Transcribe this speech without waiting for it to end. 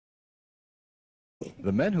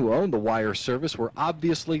The men who owned the wire service were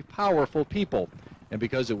obviously powerful people, and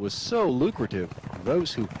because it was so lucrative,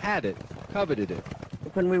 those who had it coveted it.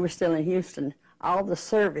 When we were still in Houston, all the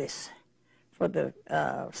service for the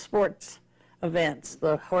sports events,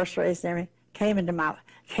 the horse race and everything,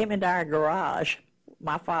 came into our garage.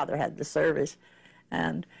 My father had the service,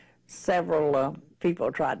 and several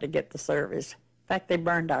people tried to get the service. In fact, they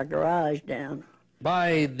burned our garage down.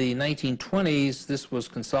 By the 1920s, this was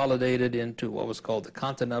consolidated into what was called the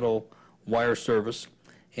Continental Wire Service.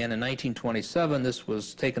 And in 1927, this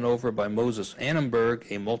was taken over by Moses Annenberg,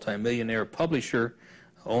 a multimillionaire publisher,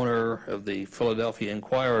 owner of the Philadelphia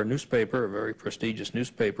Inquirer newspaper, a very prestigious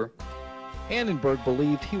newspaper. Annenberg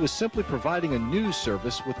believed he was simply providing a news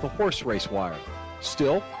service with the horse race wire.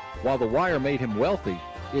 Still, while the wire made him wealthy,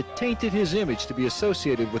 it tainted his image to be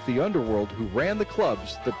associated with the underworld who ran the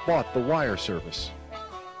clubs that bought the wire service.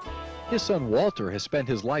 His son Walter has spent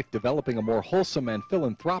his life developing a more wholesome and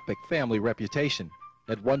philanthropic family reputation,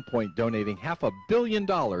 at one point donating $500 million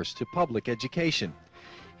to public education.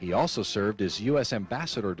 He also served as U.S.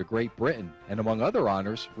 Ambassador to Great Britain and, among other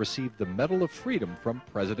honors, received the Medal of Freedom from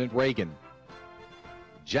President Reagan.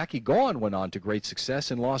 Jackie Gaughan went on to great success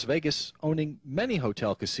in Las Vegas, owning many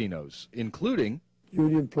hotel casinos, including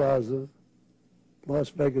Union Plaza, Las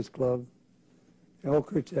Vegas Club, El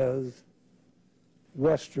Cortez,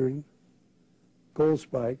 Western, Gold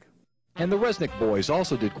Spike. And the Resnik boys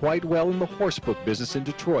also did quite well in the horsebook business in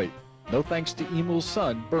Detroit, no thanks to Emil's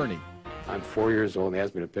son, Bernie. I'm 4 years old and they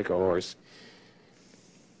asked me to pick a horse.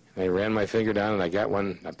 And I ran my finger down and I got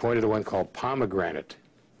one, I pointed to one called Pomegranate.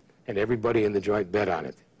 And everybody in the joint bet on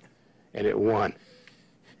it. And it won.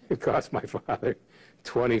 It cost my father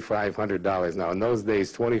 $2,500. Now, in those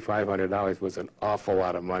days, $2,500 was an awful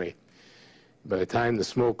lot of money. By the time the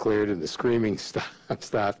smoke cleared and the screaming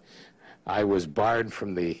stopped, I was barred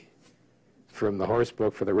from the horse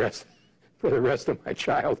book for the rest of my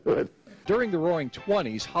childhood. During the Roaring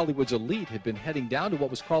 '20s, Hollywood's elite had been heading down to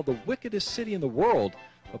what was called the wickedest city in the world,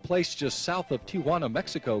 a place just south of Tijuana,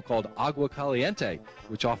 Mexico, called Agua Caliente,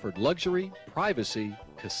 which offered luxury, privacy,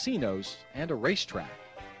 casinos, and a racetrack.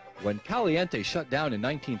 When Caliente shut down in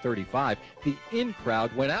 1935, the in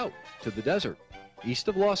crowd went out to the desert, east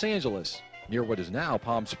of Los Angeles, near what is now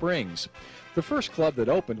Palm Springs. The first club that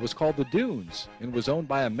opened was called the Dunes and was owned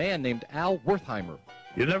by a man named Al Wertheimer.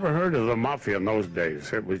 You never heard of the mafia in those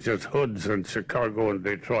days. It was just hoods in Chicago and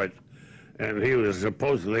Detroit. And he was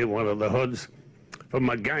supposedly one of the hoods from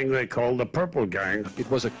a gang they called the Purple Gang.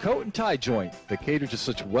 It was a coat and tie joint that catered to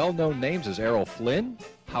such well-known names as Errol Flynn,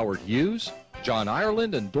 Howard Hughes, John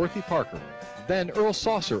Ireland, and Dorothy Parker. Then Earl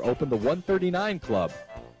Saucer opened the 139 Club,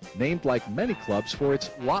 named like many clubs for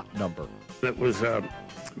its lot number. It was a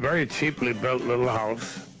very cheaply built little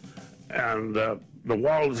house, and the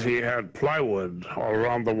walls, he had plywood all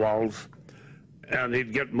around the walls, and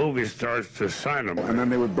he'd get movie stars to sign them. And then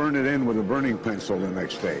they would burn it in with a burning pencil the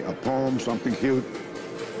next day. A poem, something cute,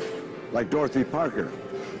 like Dorothy Parker.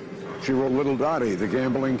 She wrote Little Dottie, the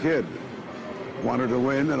gambling kid. Wanted to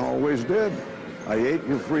win and always did. I ate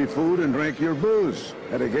your free food and drank your booze.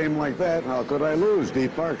 At a game like that, how could I lose, D.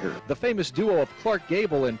 Parker? The famous duo of Clark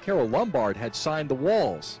Gable and Carole Lombard had signed the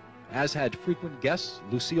walls, as had frequent guests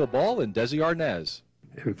Lucille Ball and Desi Arnaz.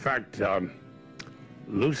 In fact,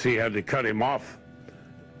 Lucy had to cut him off.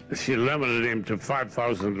 She limited him to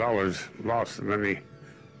 $5,000 lost, and then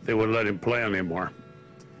they wouldn't let him play anymore,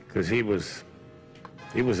 because he was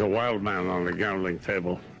a wild man on the gambling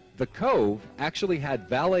table. The Cove actually had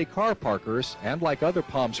valet car parkers, and like other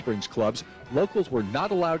Palm Springs clubs, locals were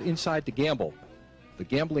not allowed inside to gamble. The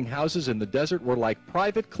gambling houses in the desert were like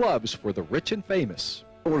private clubs for the rich and famous.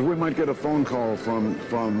 We might get a phone call from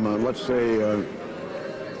let's say,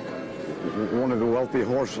 one of the wealthy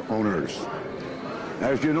horse owners.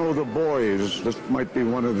 As you know, the boys, this might be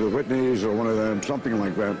one of the Whitneys or one of them, something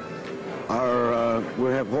like that,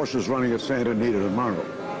 we have horses running at Santa Anita tomorrow.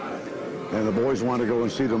 And the boys want to go and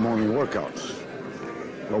see the morning workouts.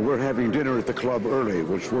 Well, we're having dinner at the club early,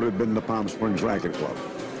 which would have been the Palm Springs Racket Club.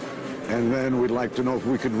 And then we'd like to know if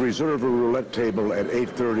we could reserve a roulette table at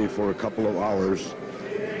 8:30 for a couple of hours.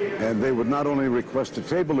 And they would not only request the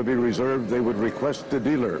table to be reserved, they would request the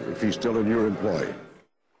dealer if he's still in your employ.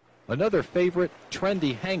 Another favorite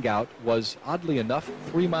trendy hangout was, oddly enough,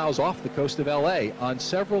 3 miles off the coast of L.A. on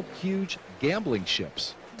several huge gambling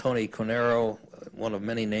ships. Tony Conero, one of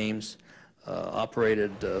many names,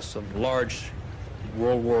 operated some large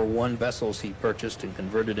World War I vessels he purchased and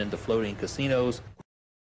converted into floating casinos.